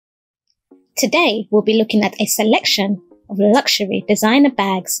Today, we'll be looking at a selection of luxury designer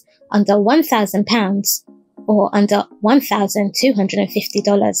bags under £1,000 or under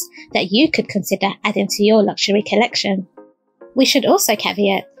 $1,250 that you could consider adding to your luxury collection. We should also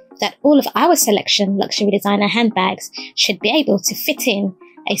caveat that all of our selection luxury designer handbags should be able to fit in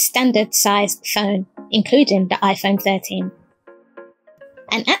a standard sized phone, including the iPhone 13.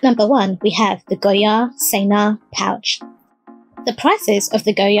 And at number 1, we have the Goyard Senat pouch. The prices of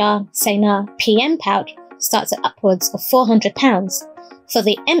the Goyard Senat PM pouch starts at upwards of £400. For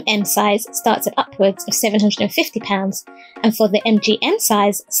the MM size starts at upwards of £750, and for the MGM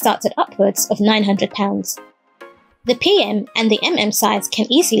size starts at upwards of £900. The PM and the MM size can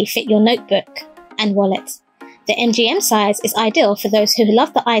easily fit your notebook and wallet. The MGM size is ideal for those who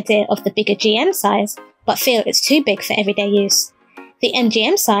love the idea of the bigger GM size, but feel it's too big for everyday use. The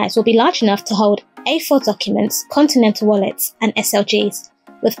MGM size will be large enough to hold A4 documents, continental wallets, and SLGs,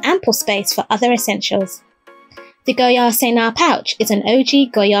 with ample space for other essentials. The Goyard Senat pouch is an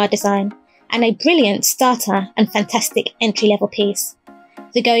OG Goyard design, and a brilliant starter and fantastic entry-level piece.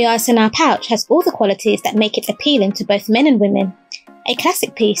 The Goyard Senat pouch has all the qualities that make it appealing to both men and women, a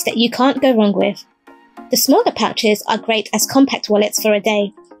classic piece that you can't go wrong with. The smaller pouches are great as compact wallets for a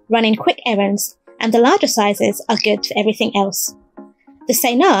day, running quick errands, and the larger sizes are good for everything else. The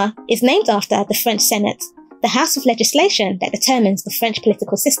Senat is named after the French Senat, the house of legislation that determines the French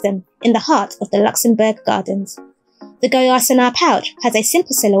political system in the heart of the Luxembourg Gardens. The Goyard Senat pouch has a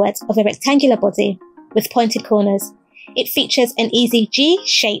simple silhouette of a rectangular body with pointed corners. It features an easy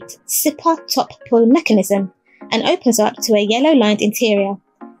G-shaped zipper top pull mechanism and opens up to a yellow-lined interior,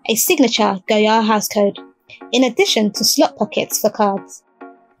 a signature Goyard house code, in addition to slot pockets for cards.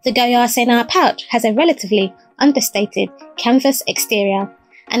 The Goyard Senat pouch has a relatively understated canvas exterior,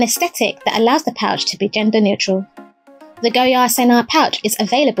 an aesthetic that allows the pouch to be gender neutral. The Goyard Senat pouch is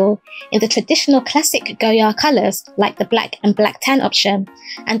available in the traditional classic Goyard colours like the black and black tan option,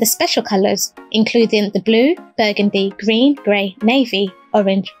 and the special colours including the blue, burgundy, green, grey, navy,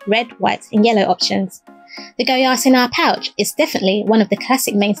 orange, red, white and yellow options. The Goyard Senat pouch is definitely one of the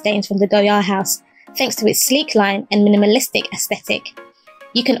classic mainstays from the Goyard house, thanks to its sleek line and minimalistic aesthetic.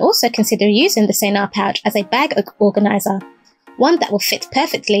 You can also consider using the Senat pouch as a bag organiser, one that will fit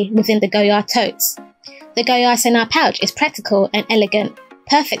perfectly within the Goyard totes. The Goyard Senat pouch is practical and elegant,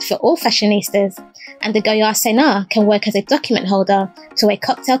 perfect for all fashionistas, and the Goyard Senat can work as a document holder to a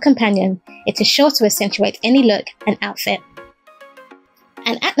cocktail companion. It is sure to accentuate any look and outfit.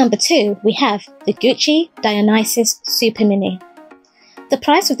 And at number 2, we have the Gucci Dionysus Super Mini. The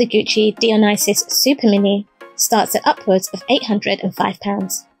price of the Gucci Dionysus Super Mini starts at upwards of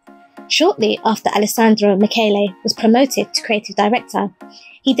 £805. Shortly after Alessandro Michele was promoted to creative director,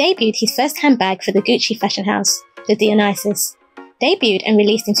 he debuted his first handbag for the Gucci fashion house, the Dionysus. Debuted and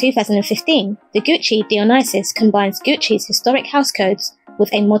released in 2015, the Gucci Dionysus combines Gucci's historic house codes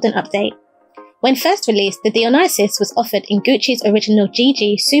with a modern update. When first released, the Dionysus was offered in Gucci's original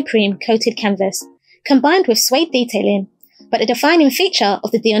GG Supreme coated canvas, combined with suede detailing, but a defining feature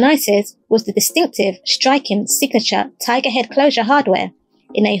of the Dionysus was the distinctive, striking signature tiger head closure hardware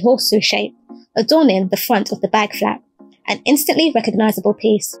in a horseshoe shape, adorning the front of the bag flap, an instantly recognisable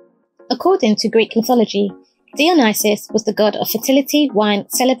piece. According to Greek mythology, Dionysus was the god of fertility, wine,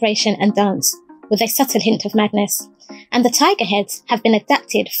 celebration and dance, with a subtle hint of madness, and the tiger heads have been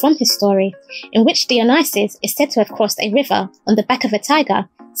adapted from his story, in which Dionysus is said to have crossed a river on the back of a tiger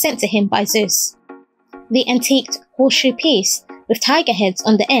sent to him by Zeus. The antiqued horseshoe piece, with tiger heads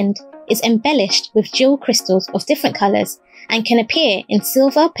on the end, is embellished with jewel crystals of different colours and can appear in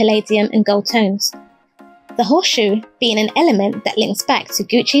silver, palladium and gold tones. The horseshoe being an element that links back to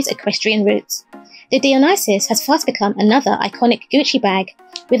Gucci's equestrian roots. The Dionysus has fast become another iconic Gucci bag,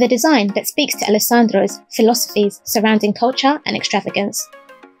 with a design that speaks to Alessandro's philosophies surrounding culture and extravagance.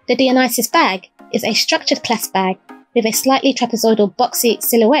 The Dionysus bag is a structured clasp bag with a slightly trapezoidal boxy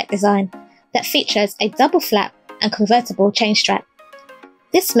silhouette design that features a double flap and convertible chain strap.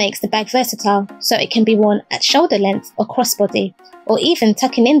 This makes the bag versatile, so it can be worn at shoulder length or crossbody, or even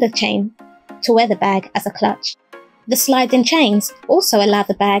tucking in the chain to wear the bag as a clutch. The slide-in chains also allow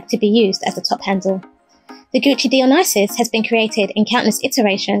the bag to be used as a top handle. The Gucci Dionysus has been created in countless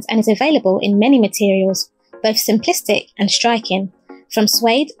iterations and is available in many materials, both simplistic and striking, from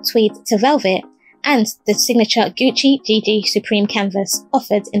suede, tweed to velvet, and the signature Gucci GG Supreme canvas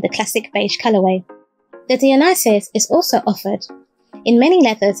offered in the classic beige colourway. The Dionysus is also offered in many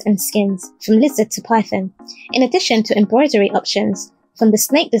leathers and skins, from lizard to python, in addition to embroidery options, from the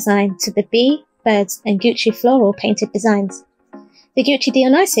snake design to the bee, birds and Gucci floral painted designs. The Gucci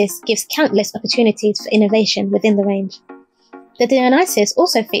Dionysus gives countless opportunities for innovation within the range. The Dionysus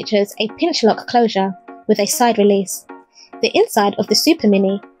also features a pinch lock closure with a side release. The inside of the Super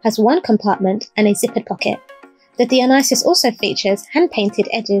Mini has one compartment and a zippered pocket. The Dionysus also features hand-painted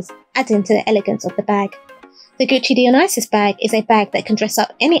edges, adding to the elegance of the bag. The Gucci Dionysus bag is a bag that can dress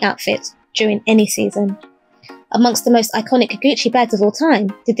up any outfit during any season. Amongst the most iconic Gucci bags of all time,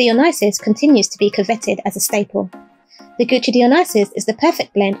 the Dionysus continues to be coveted as a staple. The Gucci Dionysus is the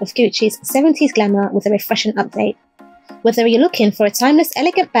perfect blend of Gucci's 70s glamour with a refreshing update. Whether you're looking for a timeless,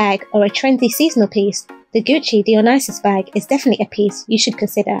 elegant bag or a trendy seasonal piece, the Gucci Dionysus bag is definitely a piece you should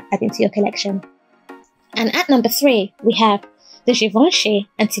consider adding to your collection. And at number 3, we have the Givenchy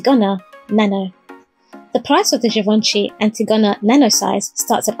Antigona Nano. The price of the Givenchy Antigona Nano size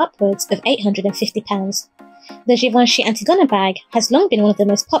starts at upwards of £850. The Givenchy Antigona bag has long been one of the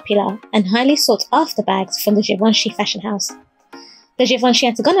most popular and highly sought after bags from the Givenchy fashion house. The Givenchy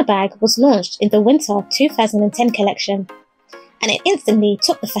Antigona bag was launched in the Winter 2010 collection, and it instantly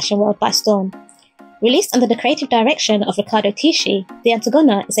took the fashion world by storm. Released under the creative direction of Riccardo Tisci, the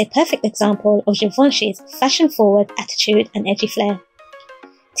Antigona is a perfect example of Givenchy's fashion-forward attitude and edgy flair.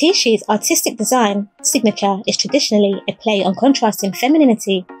 Tisci's artistic design signature is traditionally a play on contrasting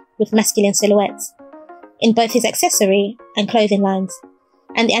femininity with masculine silhouettes, in both his accessory and clothing lines,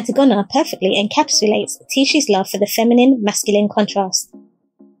 and the Antigona perfectly encapsulates Tisci's love for the feminine-masculine contrast.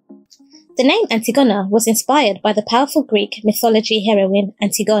 The name Antigona was inspired by the powerful Greek mythology heroine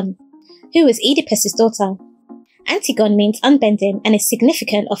Antigone, who was Oedipus's daughter. Antigone means unbending and is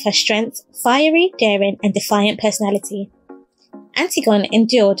significant of her strength, fiery, daring, and defiant personality. Antigone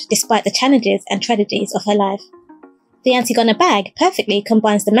endured despite the challenges and tragedies of her life. The Antigona bag perfectly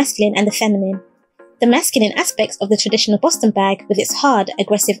combines the masculine and the feminine. The masculine aspects of the traditional Boston bag with its hard,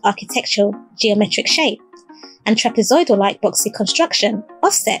 aggressive architectural, geometric shape and trapezoidal-like boxy construction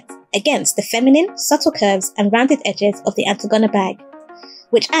offset against the feminine, subtle curves and rounded edges of the Antigona bag,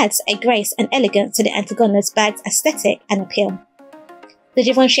 which adds a grace and elegance to the Antigona's bag's aesthetic and appeal. The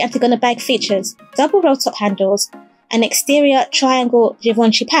Givenchy Antigona bag features double roll top handles, an exterior triangle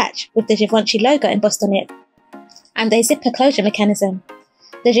Givenchy patch with the Givenchy logo embossed on it, and a zipper closure mechanism.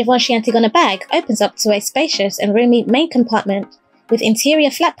 The Givenchy Antigona bag opens up to a spacious and roomy main compartment with interior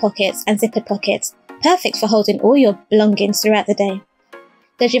flat pockets and zippered pockets, perfect for holding all your belongings throughout the day.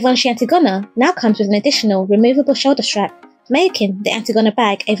 The Givenchy Antigona now comes with an additional removable shoulder strap, making the Antigona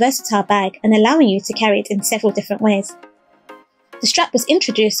bag a versatile bag and allowing you to carry it in several different ways. The strap was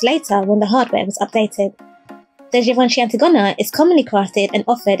introduced later when the hardware was updated. The Givenchy Antigona is commonly crafted and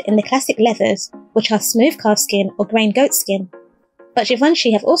offered in the classic leathers, which are smooth calfskin or grain goat skin. But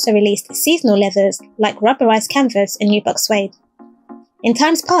Givenchy have also released seasonal leathers like rubberized canvas and nubuck suede. In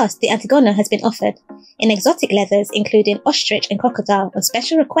times past, the Antigona has been offered in exotic leathers including ostrich and crocodile on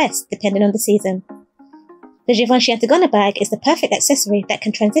special requests depending on the season. The Givenchy Antigona bag is the perfect accessory that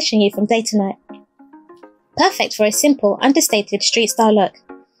can transition you from day to night. Perfect for a simple, understated street-style look,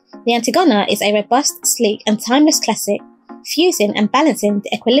 the Antigona is a robust, sleek and timeless classic, fusing and balancing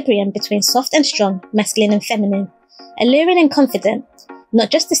the equilibrium between soft and strong, masculine and feminine. Alluring and confident, not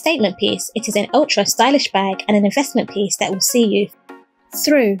just a statement piece, it is an ultra stylish bag and an investment piece that will see you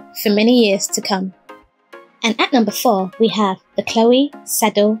through for many years to come. And at number 4, we have the Chloe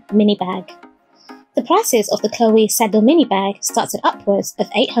Saddle Mini Bag. The prices of the Chloe Saddle Mini Bag starts at upwards of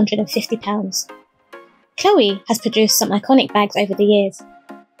 £850. Chloe has produced some iconic bags over the years,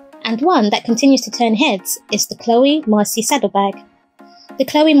 and one that continues to turn heads is the Chloe Marcie Saddle Bag. The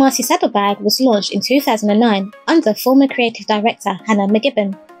Chloe Marcie Saddle Bag was launched in 2009 under former creative director Hannah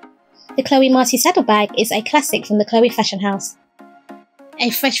McGibbon. The Chloe Marcie Saddle Bag is a classic from the Chloe fashion house. A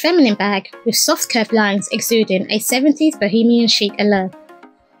fresh feminine bag with soft curved lines exuding a 70s bohemian chic allure.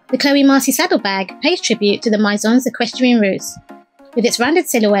 The Chloe Marcie Saddle Bag pays tribute to the Maison's equestrian roots, with its rounded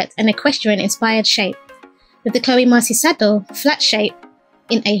silhouette and equestrian-inspired shape, with the Chloe Marcie Saddle flat shape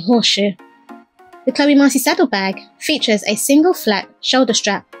in a horseshoe. The Chloe Marcie Saddle Bag features a single flat shoulder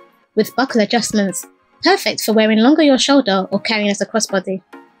strap with buckle adjustments, perfect for wearing longer your shoulder or carrying as a crossbody.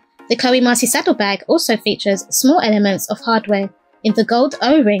 The Chloe Marcie Saddle Bag also features small elements of hardware in the gold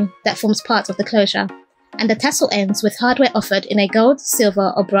O-ring that forms part of the closure, and the tassel ends with hardware offered in a gold,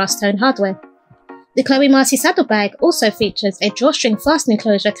 silver or brass tone hardware. The Chloe Marcie Saddle Bag also features a drawstring fastening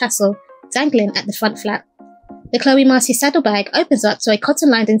closure tassel dangling at the front flap. The Chloe Marcie Saddle Bag opens up to a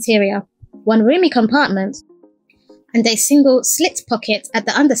cotton-lined interior, one roomy compartment, and a single slit pocket at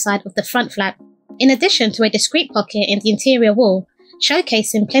the underside of the front flap, in addition to a discreet pocket in the interior wall,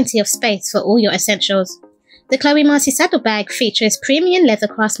 showcasing plenty of space for all your essentials. The Chloe Marcie Saddle Bag features premium leather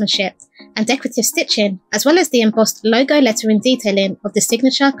craftsmanship and decorative stitching, as well as the embossed logo lettering detailing of the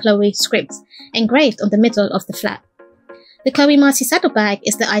signature Chloe script engraved on the middle of the flap. The Chloe Marcie saddlebag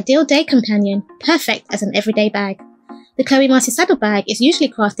is the ideal day companion, perfect as an everyday bag. The Chloe Marcie saddlebag is usually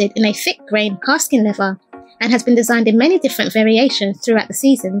crafted in a thick-grain calfskin leather and has been designed in many different variations throughout the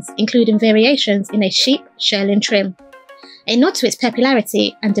seasons, including variations in a sheep shearling trim. A nod to its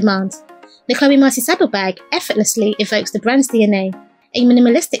popularity and demand, the Chloe Marcie saddlebag effortlessly evokes the brand's DNA, a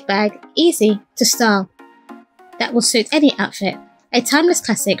minimalistic bag, easy to style, that will suit any outfit, a timeless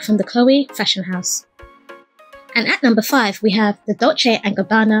classic from the Chloe fashion house. And at number 5, we have the Dolce &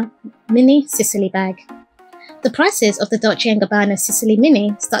 Gabbana Mini Sicily Bag. The prices of the Dolce & Gabbana Sicily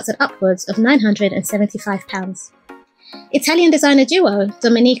Mini starts at upwards of £975. Italian designer duo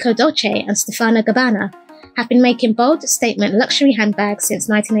Domenico Dolce and Stefano Gabbana have been making bold statement luxury handbags since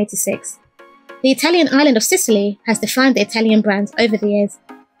 1986. The Italian island of Sicily has defined the Italian brand over the years,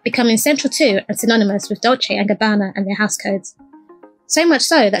 becoming central to and synonymous with Dolce & Gabbana and their house codes. So much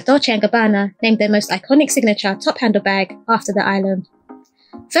so that Dolce & Gabbana named their most iconic signature top handle bag after the island.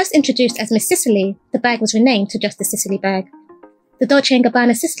 First introduced as Miss Sicily, the bag was renamed to just the Sicily bag. The Dolce &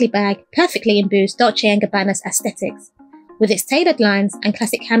 Gabbana Sicily bag perfectly imbues Dolce & Gabbana's aesthetics, with its tailored lines and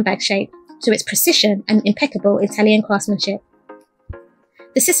classic handbag shape to its precision and impeccable Italian craftsmanship.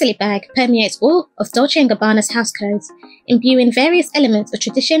 The Sicily bag permeates all of Dolce & Gabbana's house codes, imbuing various elements of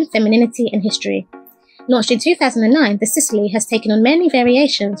tradition, femininity and history. Launched in 2009, the Sicily has taken on many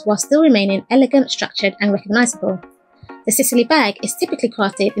variations while still remaining elegant, structured and recognisable. The Sicily bag is typically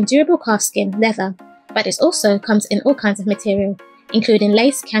crafted in durable calfskin leather, but it also comes in all kinds of material, including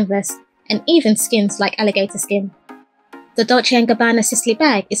lace, canvas and even skins like alligator skin. The Dolce & Gabbana Sicily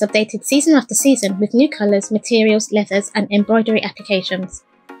bag is updated season after season with new colours, materials, leathers and embroidery applications.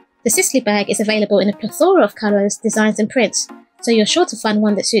 The Sicily bag is available in a plethora of colours, designs and prints, so you're sure to find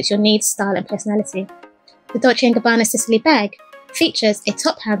one that suits your needs, style and personality. The Dolce & Gabbana Sicily bag features a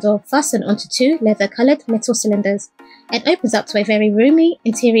top handle fastened onto 2 leather-coloured metal cylinders and opens up to a very roomy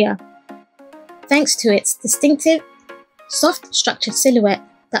interior, thanks to its distinctive, soft structured silhouette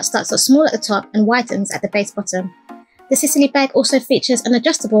that starts off small at the top and widens at the base bottom. The Sicily bag also features an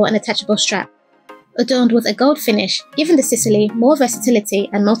adjustable and attachable strap, adorned with a gold finish, giving the Sicily more versatility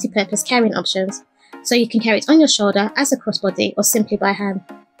and multi-purpose carrying options, so you can carry it on your shoulder as a crossbody or simply by hand.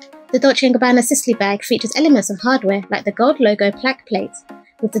 The Dolce & Gabbana Sicily bag features elements of hardware like the gold logo plaque plate,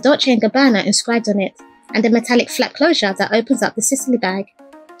 with the Dolce & Gabbana inscribed on it, and a metallic flap closure that opens up the Sicily bag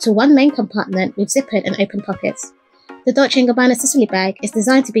to one main compartment with zippered and open pockets. The Dolce & Gabbana Sicily bag is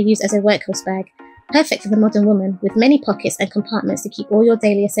designed to be used as a workhorse bag, perfect for the modern woman, with many pockets and compartments to keep all your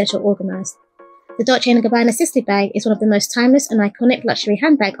daily essentials organised. The Dolce & Gabbana Sicily bag is one of the most timeless and iconic luxury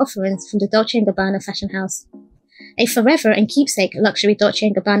handbag offerings from the Dolce & Gabbana fashion house. A forever and keepsake luxury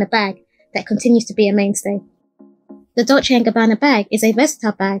Dolce & Gabbana bag that continues to be a mainstay. The Dolce & Gabbana bag is a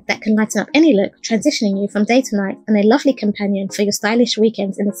versatile bag that can lighten up any look, transitioning you from day to night, and a lovely companion for your stylish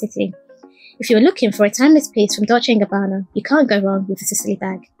weekends in the city. If you're looking for a timeless piece from Dolce & Gabbana, you can't go wrong with the Sicily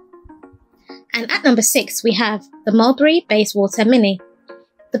bag. And at number 6, we have the Mulberry Bayswater Mini.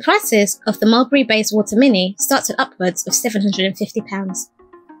 The prices of the Mulberry Bayswater Mini starts at upwards of £750.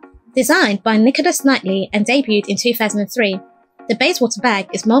 Designed by Nicholas Knightley and debuted in 2003, the Bayswater bag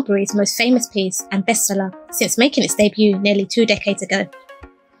is Mulberry's most famous piece and bestseller since making its debut nearly 2 decades ago.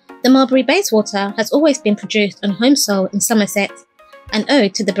 The Mulberry Bayswater has always been produced on home soil in Somerset, an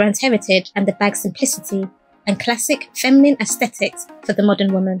ode to the brand's heritage and the bag's simplicity and classic feminine aesthetics for the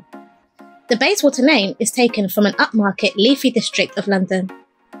modern woman. The Bayswater name is taken from an upmarket leafy district of London.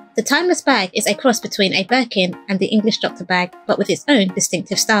 The timeless bag is a cross between a Birkin and the English doctor bag, but with its own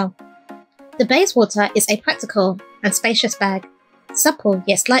distinctive style. The Bayswater is a practical and spacious bag, supple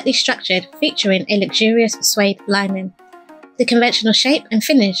yet slightly structured, featuring a luxurious suede lining. The conventional shape and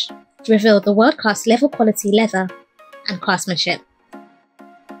finish reveal the world-class level quality leather and craftsmanship.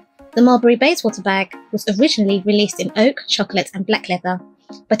 The Mulberry Bayswater bag was originally released in oak, chocolate and black leather,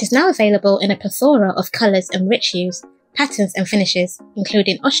 but is now available in a plethora of colours and rich hues, patterns and finishes,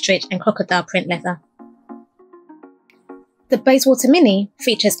 including ostrich and crocodile print leather. The Bayswater Mini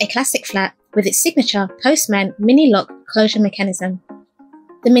features a classic flap with its signature Postman mini lock closure mechanism.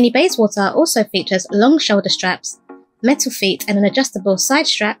 The Mini Bayswater also features long shoulder straps, metal feet and an adjustable side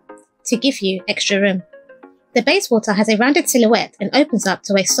strap to give you extra room. The Bayswater has a rounded silhouette and opens up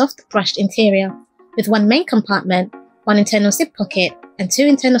to a soft brushed interior, with one main compartment, one internal zip pocket and 2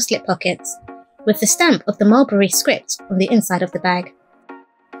 internal slip pockets, with the stamp of the Mulberry script on the inside of the bag.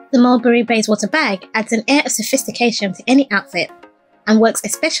 The Mulberry Bayswater bag adds an air of sophistication to any outfit and works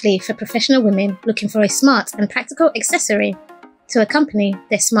especially for professional women looking for a smart and practical accessory to accompany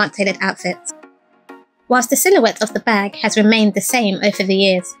their smart tailored outfits. Whilst the silhouette of the bag has remained the same over the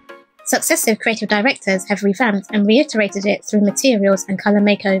years, Successive creative directors have revamped and reiterated it through materials and colour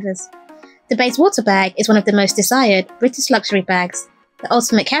makeovers. The Bayswater bag is one of the most desired British luxury bags, the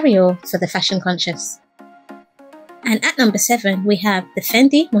ultimate carry-all for the fashion-conscious. And at number 7, we have the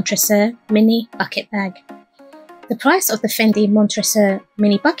Fendi Tresor Mini Bucket Bag. The price of the Fendi Tresor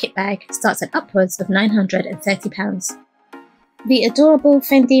Mini Bucket Bag starts at upwards of £930. The adorable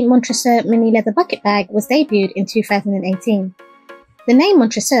Fendi Tresor Mini Leather Bucket Bag was debuted in 2018. The name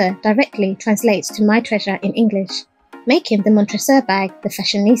Tresor directly translates to My Treasure in English, making the Tresor bag the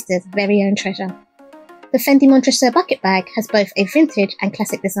fashionista's very own treasure. The Fendi Tresor Bucket Bag has both a vintage and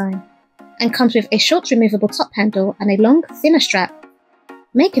classic design, and comes with a short removable top handle and a long, thinner strap,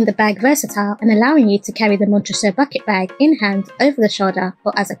 making the bag versatile and allowing you to carry the Tresor Bucket Bag in hand, over the shoulder,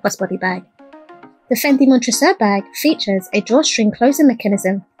 or as a crossbody bag. The Fendi Tresor bag features a drawstring closing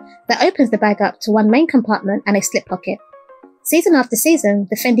mechanism that opens the bag up to one main compartment and a slip pocket. Season after season,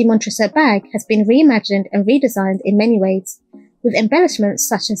 the Fendi Tresor bag has been reimagined and redesigned in many ways, with embellishments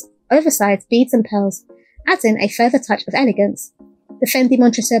such as oversized beads and pearls, adding a further touch of elegance. The Fendi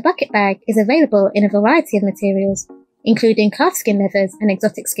Tresor Bucket Bag is available in a variety of materials, including calfskin leathers and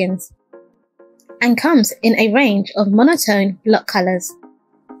exotic skins, and comes in a range of monotone block colours.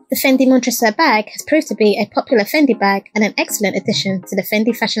 The Fendi Tresor bag has proved to be a popular Fendi bag and an excellent addition to the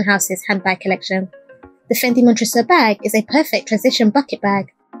Fendi fashion house's handbag collection. The Fendi Tresor bag is a perfect transition bucket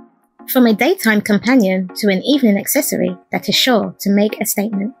bag, from a daytime companion to an evening accessory that is sure to make a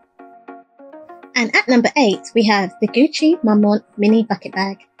statement. And at number 8, we have the Gucci Marmont Mini Bucket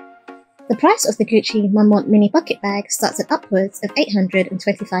Bag. The price of the Gucci Marmont Mini Bucket Bag starts at upwards of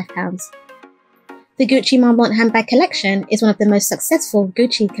 £825. The Gucci Marmont handbag collection is one of the most successful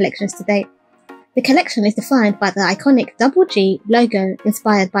Gucci collections to date. The collection is defined by the iconic double G logo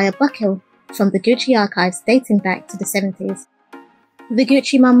inspired by a buckle from the Gucci archives dating back to the 70s. The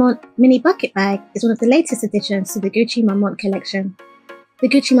Gucci Marmont Mini Bucket Bag is one of the latest additions to the Gucci Marmont collection. The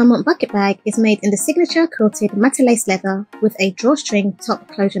Gucci Marmont Bucket Bag is made in the signature quilted matelace leather with a drawstring top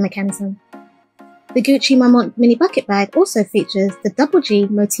closure mechanism. The Gucci Marmont Mini Bucket Bag also features the double G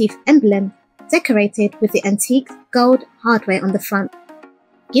motif emblem decorated with the antique gold hardware on the front,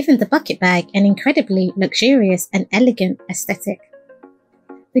 giving the bucket bag an incredibly luxurious and elegant aesthetic.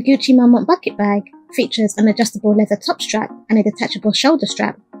 The Gucci Marmont Bucket Bag features an adjustable leather top strap and a detachable shoulder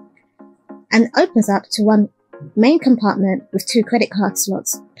strap, and opens up to one main compartment with 2 credit card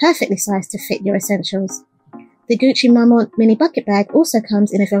slots, perfectly sized to fit your essentials. The Gucci Marmont Mini Bucket Bag also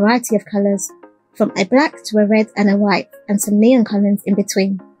comes in a variety of colours, from a black to a red and a white, and some neon colours in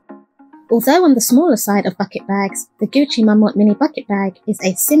between. Although on the smaller side of bucket bags, the Gucci Marmont Mini Bucket Bag is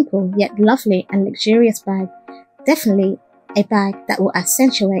a simple yet lovely and luxurious bag, definitely a bag that will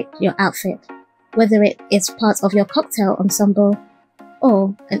accentuate your outfit, whether it is part of your cocktail ensemble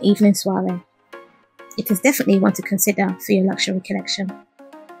or an evening soiree. It is definitely one to consider for your luxury collection.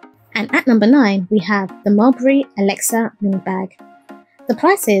 And at number 9, we have the Mulberry Alexa Mini Bag. The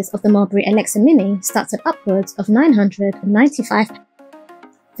prices of the Mulberry Alexa Mini starts at upwards of £995.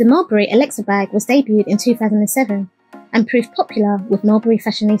 The Mulberry Alexa bag was debuted in 2007 and proved popular with Mulberry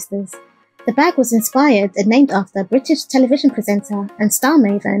fashionistas. The bag was inspired and named after British television presenter and style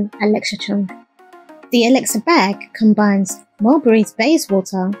maven Alexa Chung. The Alexa bag combines Mulberry's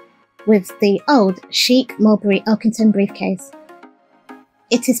Bayswater with the old chic Mulberry Elkington briefcase.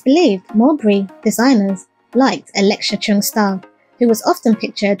 It is believed Mulberry designers liked Alexa Chung's style, who was often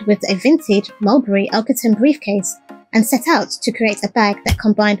pictured with a vintage Mulberry Elkington briefcase, and set out to create a bag that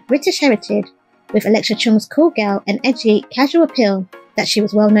combined British heritage with Alexa Chung's cool girl and edgy casual appeal that she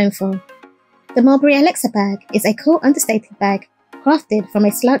was well known for. The Mulberry Alexa bag is a cool understated bag crafted from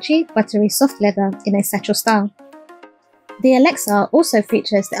a slouchy, buttery soft leather in a satchel style. The Alexa also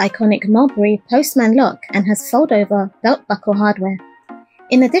features the iconic Mulberry Postman lock and has fold-over belt buckle hardware,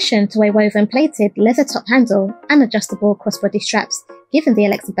 in addition to a woven plated leather top handle and adjustable crossbody straps, giving the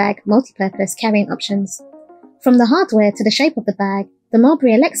Alexa bag multi-purpose carrying options. From the hardware to the shape of the bag, the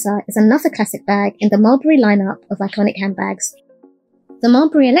Mulberry Alexa is another classic bag in the Mulberry lineup of iconic handbags. The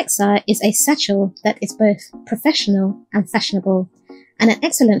Mulberry Alexa is a satchel that is both professional and fashionable, and an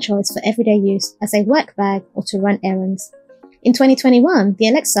excellent choice for everyday use as a work bag or to run errands. In 2021, the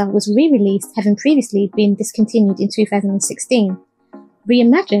Alexa was re-released, having previously been discontinued in 2016,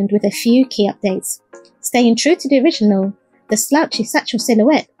 reimagined with a few key updates. Staying true to the original, the slouchy satchel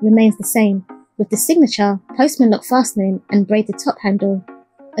silhouette remains the same, with the signature postman lock fastening and braided top handle,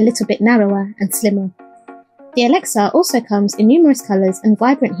 a little bit narrower and slimmer. The Alexa also comes in numerous colours and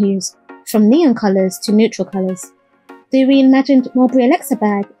vibrant hues, from neon colours to neutral colours. The reimagined Mulberry Alexa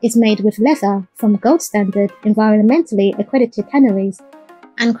bag is made with leather from gold standard environmentally accredited tanneries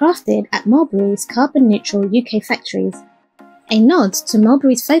and crafted at Mulberry's carbon neutral UK factories, a nod to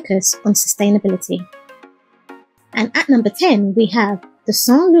Mulberry's focus on sustainability. And at number 10 we have the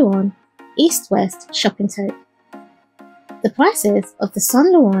Saint Laurent East-West Shopping Tote. The prices of the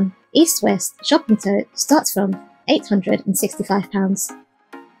Saint Laurent East-West Shopping Tote starts from £865.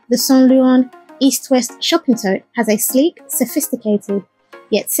 The Saint Laurent East-West Shopping Tote has a sleek, sophisticated,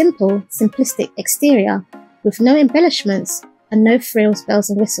 yet simple, simplistic exterior with no embellishments and no frills, bells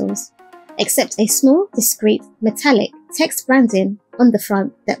and whistles, except a small, discreet, metallic text branding on the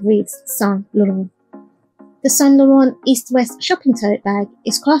front that reads Saint Laurent. The Saint Laurent East-West Shopping Tote bag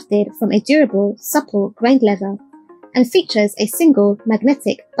is crafted from a durable, supple, grained leather and features a single,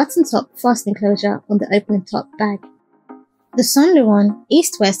 magnetic, button-top fastening closure on the opening top bag. The Saint Laurent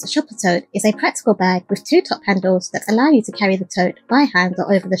East-West Shopper Tote is a practical bag with 2 top handles that allow you to carry the tote by hand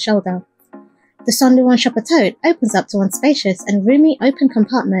or over the shoulder. The Saint Laurent Shopper Tote opens up to one spacious and roomy open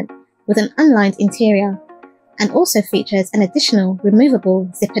compartment with an unlined interior, and also features an additional removable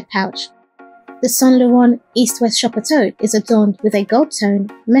zippered pouch. The Saint Laurent East-West Shopper Tote is adorned with a gold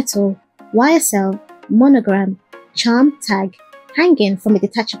tone, metal, YSL, monogram, charm tag hanging from a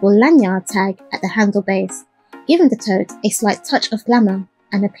detachable lanyard tag at the handle base, giving the tote a slight touch of glamour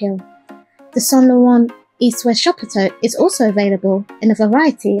and appeal. The Saint Laurent East-West Shopper Tote is also available in a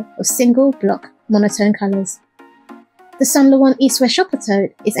variety of single block monotone colours. The Saint Laurent East-West Shopper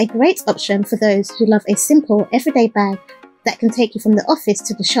Tote is a great option for those who love a simple everyday bag that can take you from the office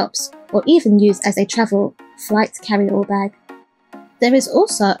to the shops or even use as a travel flight carry-all bag. There is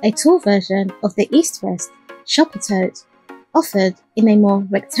also a tall version of the East-West Shopper Tote offered in a more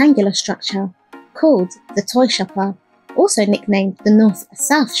rectangular structure called the Toy Shopper, also nicknamed the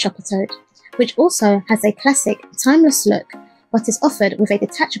North-South Shopper Tote, which also has a classic, timeless look but is offered with a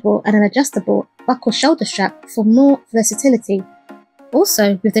detachable and an adjustable buckle shoulder strap for more versatility,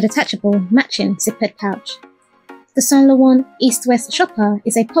 also with the detachable matching zippered pouch. The Saint Laurent East-West Shopper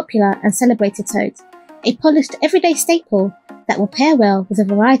is a popular and celebrated tote, a polished everyday staple that will pair well with a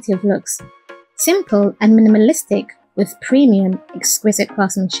variety of looks, simple and minimalistic with premium, exquisite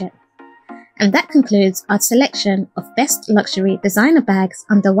craftsmanship. And that concludes our selection of best luxury designer bags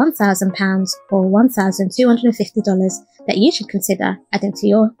under £1,000 or $1,250 that you should consider adding to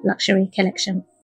your luxury collection.